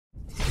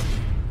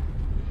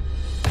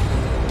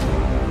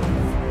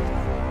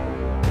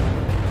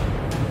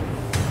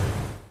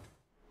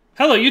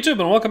Hello YouTube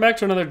and welcome back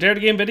to another Dare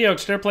to Game video.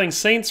 Today we're playing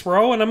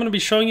SaintsRow and I'm going to be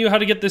showing you how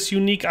to get this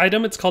unique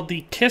item. It's called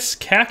the KISS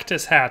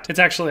Cactus Hat. It's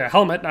actually a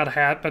helmet, not a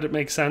hat, but it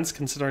makes sense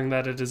considering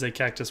that it is a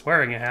cactus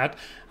wearing a hat.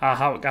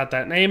 How it got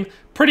that name.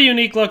 Pretty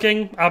unique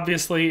looking.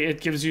 Obviously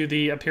it gives you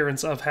the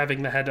appearance of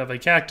having the head of a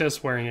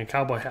cactus wearing a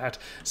cowboy hat.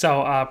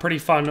 So pretty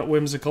fun,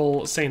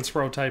 whimsical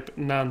SaintsRow type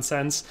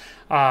nonsense.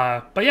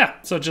 But yeah,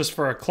 so just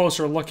for a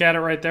closer look at it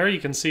right there, you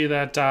can see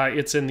that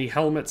it's in the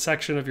helmet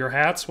section of your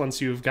hats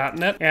once you've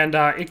gotten it. And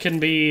it can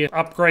be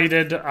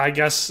upgraded, I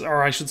guess,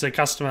 or I should say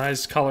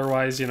customized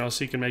color-wise, you know,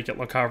 so you can make it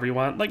look however you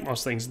want, like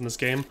most things in this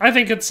game. I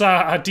think it's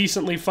a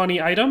decently funny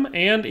item,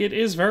 and it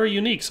is very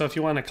unique, so if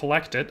you want to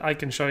collect it, I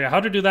can show you how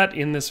to do that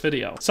in this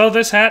video. So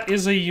this hat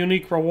is a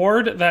unique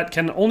reward that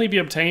can only be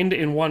obtained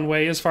in one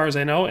way as far as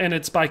I know, and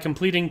it's by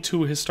completing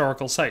 2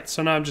 historical sites.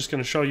 So now I'm just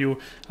going to show you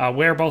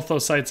where both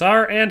those sites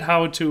are and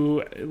how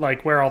to,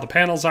 like, where all the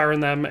panels are in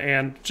them,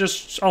 and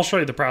just, I'll show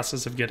you the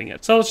process of getting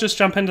it. So let's just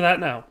jump into that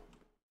now.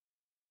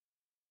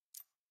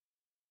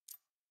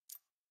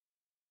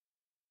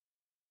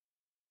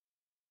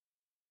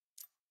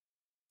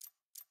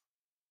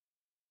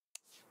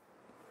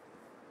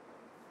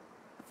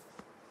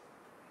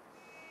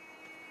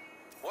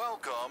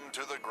 Welcome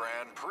to the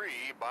Grand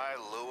Prix by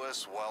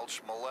Louis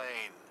Welch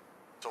Mullane.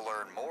 To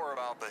learn more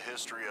about the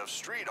history of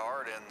street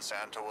art in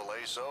Santo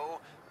Ileso,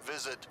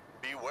 visit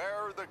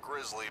Beware the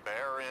Grisley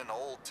Bear in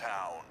Old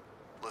Town.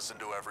 Listen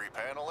to every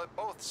panel at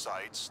both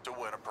sites to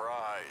win a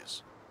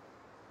prize.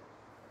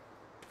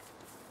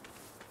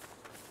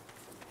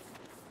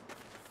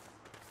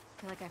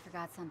 I feel like I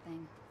forgot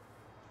something.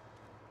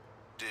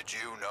 Did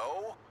you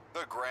know?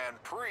 The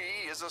Grand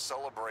Prix is a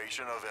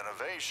celebration of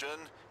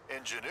innovation,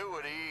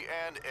 ingenuity,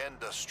 and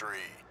industry.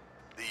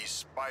 These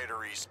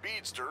spidery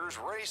speedsters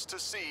race to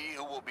see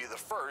who will be the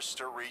first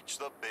to reach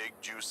the big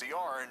juicy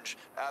orange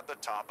at the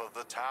top of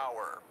the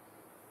tower.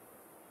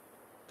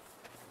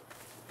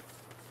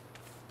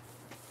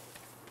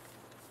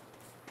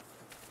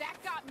 That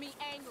got me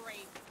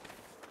angry.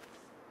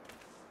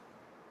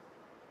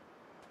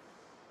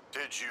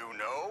 Did you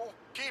know?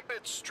 Keep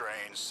it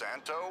strange,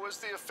 Santo is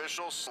the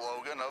official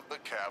slogan of the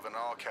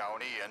Kavanaugh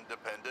County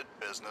Independent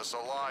Business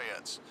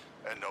Alliance,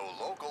 and no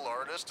local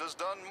artist has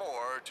done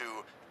more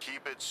to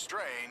keep it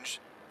strange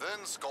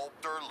than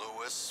sculptor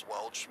Louis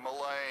Welch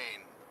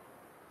Mullane.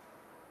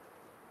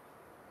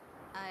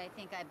 I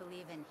think I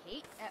believe in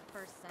hate at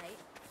first sight.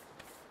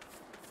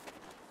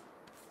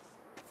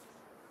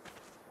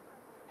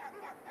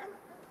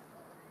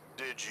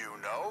 Did you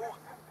know?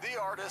 The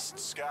artist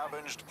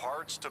scavenged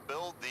parts to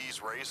build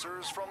these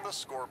racers from the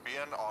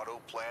Scorpion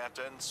Auto Plant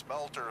in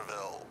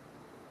Smelterville.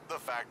 The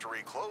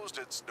factory closed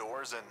its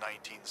doors in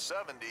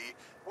 1970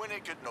 when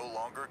it could no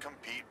longer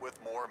compete with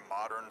more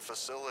modern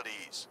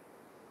facilities.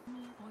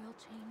 Oil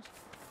change.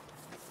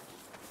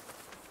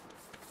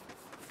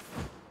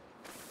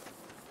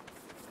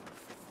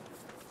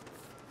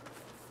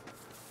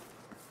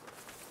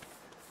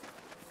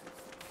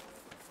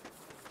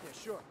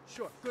 Yeah,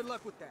 sure. Good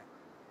luck with that.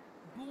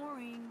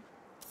 Boring.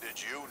 Did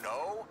you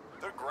know?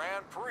 The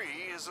Grand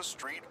Prix is a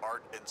street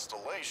art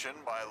installation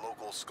by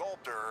local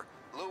sculptor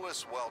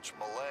Louis Welch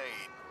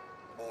Mullane.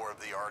 More of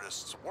the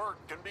artist's work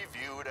can be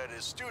viewed at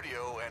his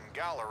studio and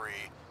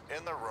gallery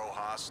in the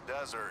Rojas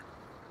Desert.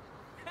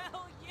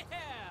 Hell yeah!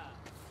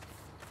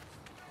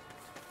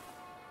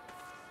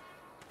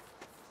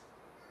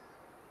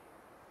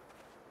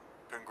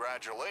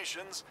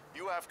 Congratulations,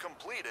 you have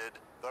completed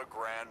the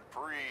Grand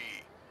Prix.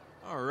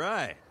 All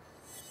right.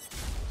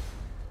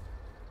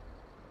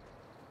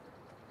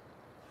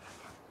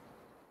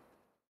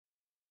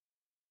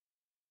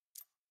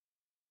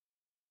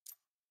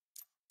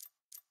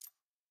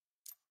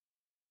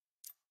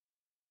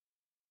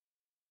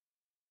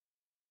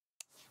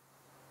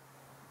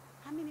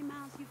 How many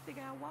miles you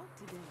figure I walked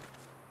today?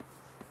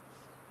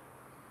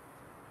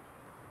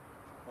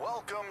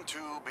 Welcome to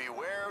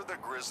Beware the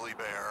Grizzly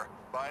Bear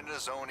by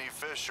Nizoni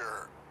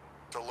Fisher.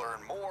 To learn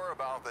more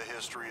about the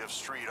history of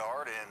street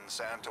art in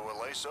Santo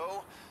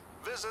Ileso,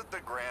 visit the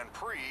Grand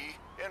Prix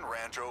in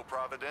Rancho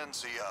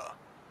Providencia.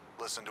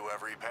 Listen to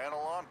every panel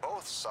on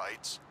both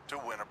sites to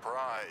win a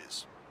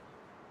prize.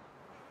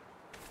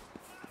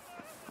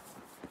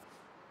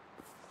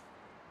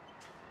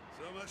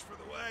 So much for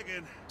the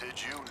wagon.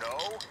 Did you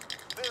know?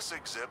 This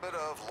exhibit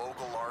of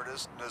local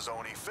artist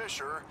Nizoni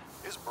Fisher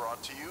is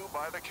brought to you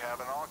by the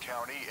Kavanaugh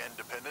County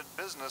Independent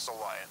Business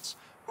Alliance,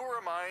 who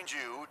remind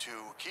you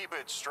to keep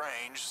it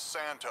strange,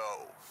 Santo.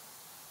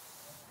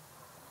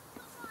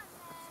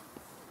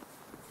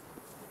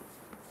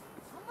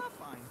 I'm not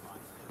buying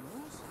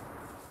panels.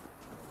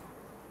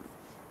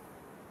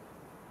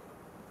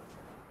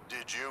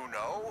 Did you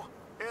know?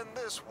 In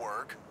this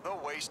work, the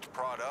waste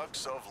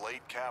products of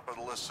late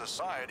capitalist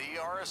society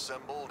are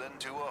assembled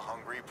into a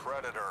hungry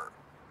predator.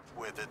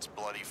 With its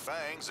bloody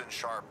fangs and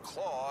sharp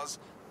claws,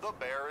 the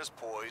bear is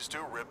poised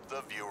to rip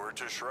the viewer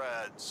to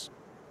shreds.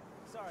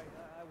 Sorry,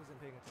 I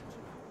wasn't paying attention.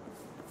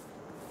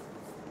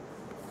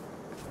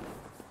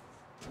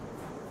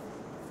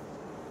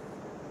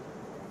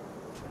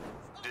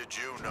 Did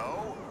you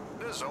know?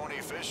 Miss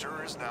Oni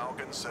Fisher is now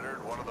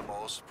considered one of the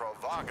most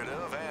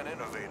provocative and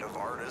innovative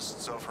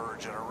artists of her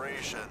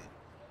generation.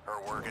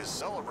 Her work is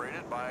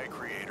celebrated by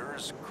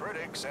creators,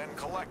 critics, and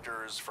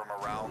collectors from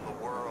around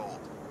the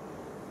world.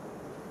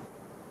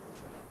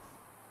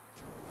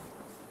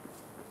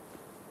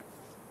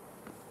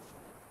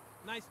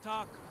 Nice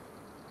talk.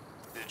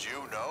 Did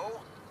you know?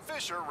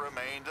 Fisher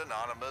remained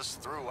anonymous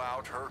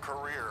throughout her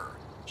career.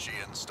 She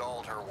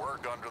installed her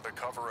work under the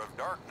cover of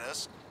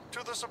darkness,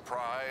 to the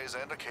surprise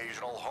and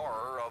occasional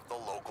horror of the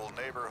local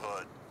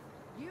neighborhood.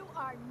 You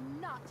are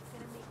not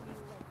gonna make me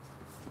late.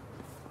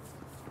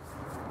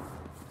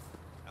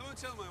 I won't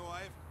tell my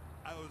wife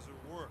I was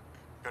at work.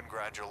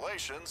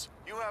 Congratulations,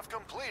 you have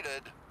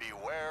completed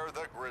Beware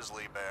the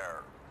Grisley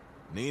Bear.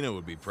 Neenah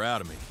would be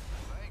proud of me.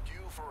 Thank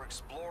you for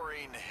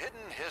exploring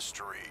hidden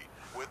history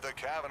with the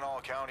Kavanaugh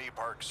County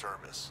Park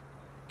Service.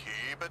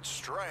 Keep it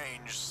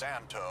strange,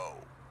 Santo.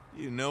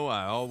 You know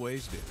I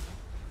always do. Do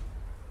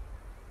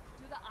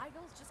the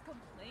idols just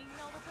complain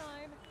all the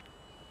time?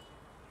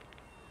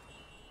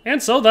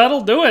 And so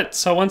that'll do it.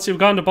 So once you've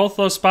gone to both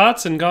those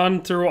spots and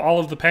gone through all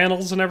of the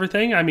panels and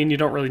everything, I mean, you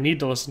don't really need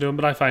to listen to them,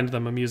 but I find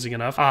them amusing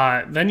enough,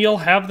 then you'll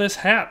have this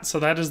hat. So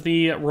that is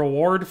the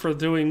reward for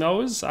doing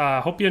those.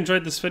 Hope you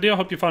enjoyed this video.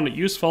 Hope you found it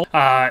useful.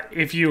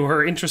 If you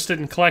are interested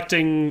in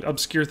collecting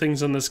obscure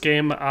things in this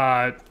game,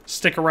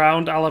 stick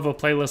around. I'll have a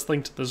playlist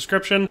linked to the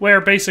description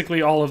where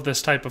basically all of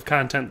this type of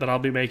content that I'll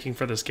be making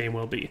for this game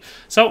will be.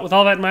 So with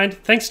all that in mind,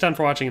 thanks a ton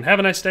for watching and have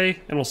a nice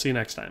day, and we'll see you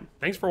next time.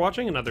 Thanks for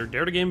watching another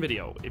Dare to Game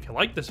video. If you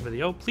liked this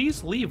video,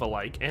 please leave a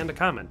like and a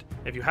comment.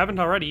 If you haven't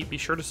already, be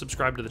sure to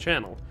subscribe to the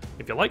channel.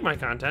 If you like my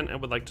content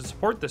and would like to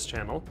support this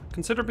channel,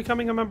 consider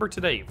becoming a member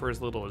today for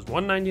as little as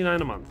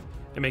 $1.99 a month.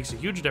 It makes a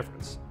huge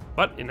difference.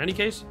 But in any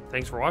case,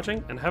 thanks for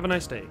watching and have a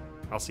nice day.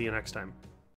 I'll see you next time.